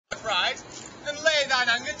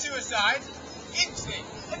hanger to a side, inchly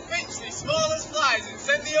and pinchly, small as flies, and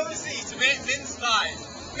send the overseas to make mince pies.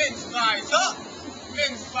 Mince pies hot,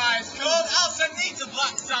 mince pies cold, I'll send thee to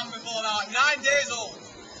black sand before thou art 9 days old.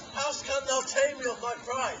 How canst thou tame me of my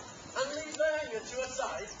pride, and leave the hanger to a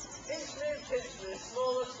side, inch me and pinch me,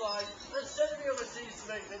 small as flies, and send me overseas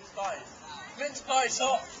to make mince pies? Mince pies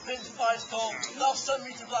hot, mince pies cold, thou send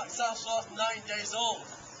me to black sand before thou art 9 days old.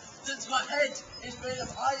 Since my head is made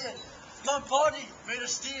of iron, my body made of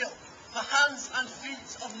steel, my hands and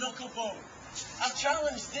feet of knuckle bone, I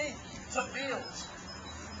challenge thee to field.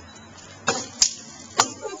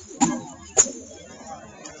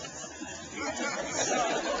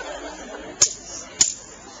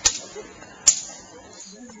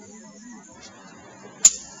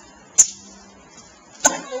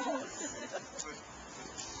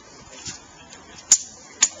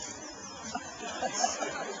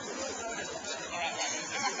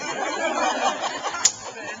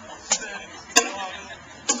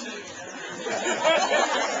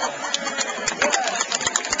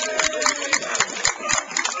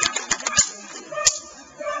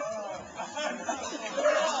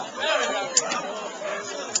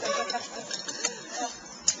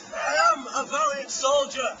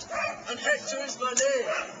 Soldier, and Hector is my name.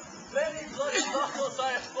 Many bloody battles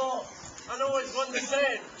I have fought, and always won the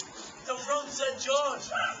same. So from St.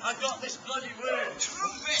 George, I got this bloody word.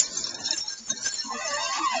 Trumpet!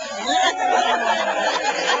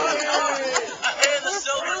 I hear the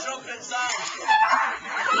silver trumpet sound.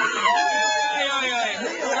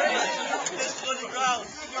 This bloody ground.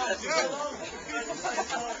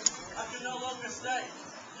 I can no longer stay.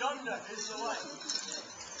 Yonder is the way.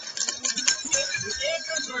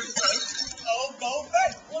 Oh,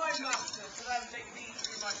 Boldface! Why, master, should I take thee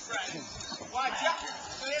through my friend? Why, Jack,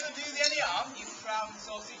 will he ever do thee any harm, you proud and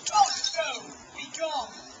saucy coxcomb? Be gone!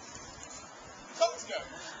 Coxcomb?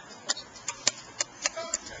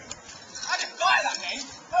 Coxcomb? I defy that name!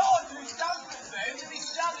 I ought to stand for the same, to be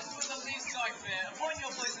standard to us on these side fair, appoint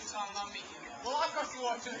your place and time, and I'll meet you there. Well, I cross the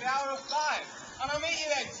water at the hour of 5, and I'll meet you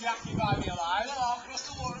there, Jackie, by me alive. Well, I'll cross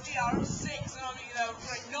the water at the hour of 6, and I'll meet you there with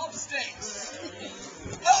great knobsticks.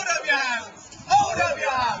 Hold up your hands! Hold up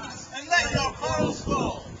your hands! And let your quarrels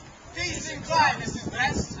fall! Peace and quietness is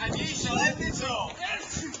best, and ye shall end it all.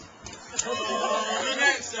 Oh, the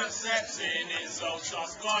next that steps in is old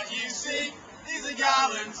Trust what you see. He's a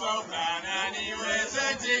gallant old man, and he wears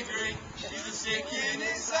a degree. He's a stick in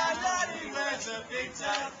his hand, and he wears a big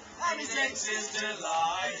tan. And he takes his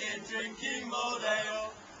delight in drinking mulled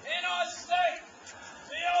ale. In I state,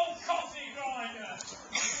 the old coffee grinder.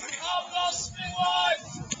 I've lost my wife.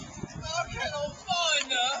 I cannot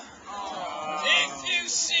find her. If you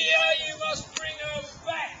see her, you must bring her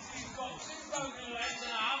back. She's got 2 broken legs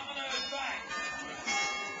and I haven't her back.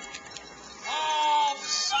 Oh,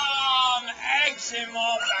 some eggs in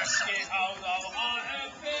my basket, although I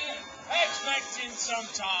have been expecting some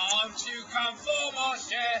time to come for my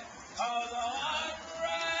share. Although I'm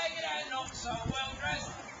ragged and not so well dressed,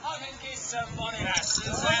 I can get some bonny lasses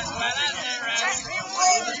as well as the rest.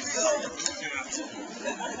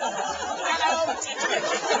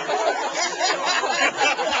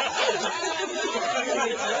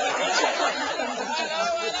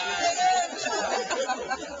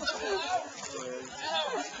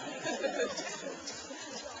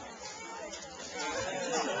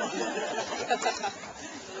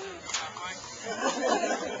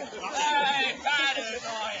 I patterned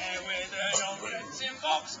my hair with an old rinsing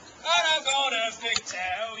box, and I've got a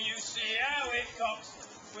pigtail, you see how it cocks.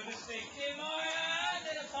 With a stick in my hand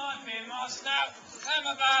and a pipe in my snout, and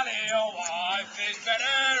my valley old wife is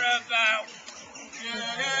better about.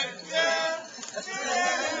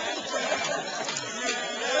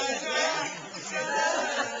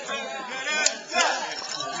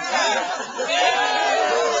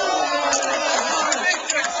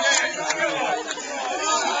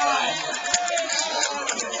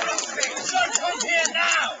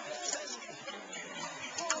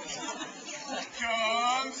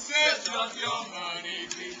 Come, set up your money,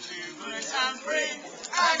 be jubilant and free,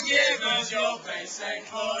 and give us your basic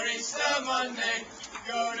for Easter Monday.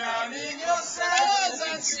 Go down in your cellars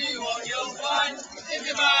and see what you'll find. If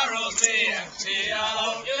your barrels be empty, I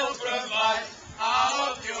hope you'll provide. I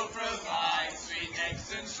hope you'll provide sweet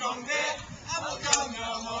eggs and strong beer, and we'll come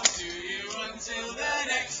no more to you until the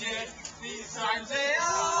next year. These times they are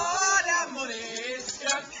hard and money is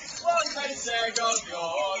scarce. One paycheck of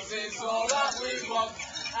yours is all that we want,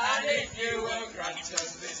 and if you will grant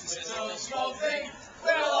us this little small thing,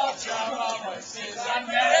 we'll all jam our voices and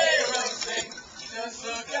merry we'll sing. Just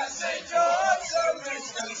look at St. George, so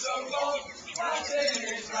rich and so bold, right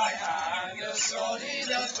in his right hand, a sword in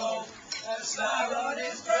gold. A star on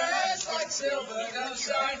his breast like silver does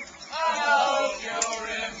shine.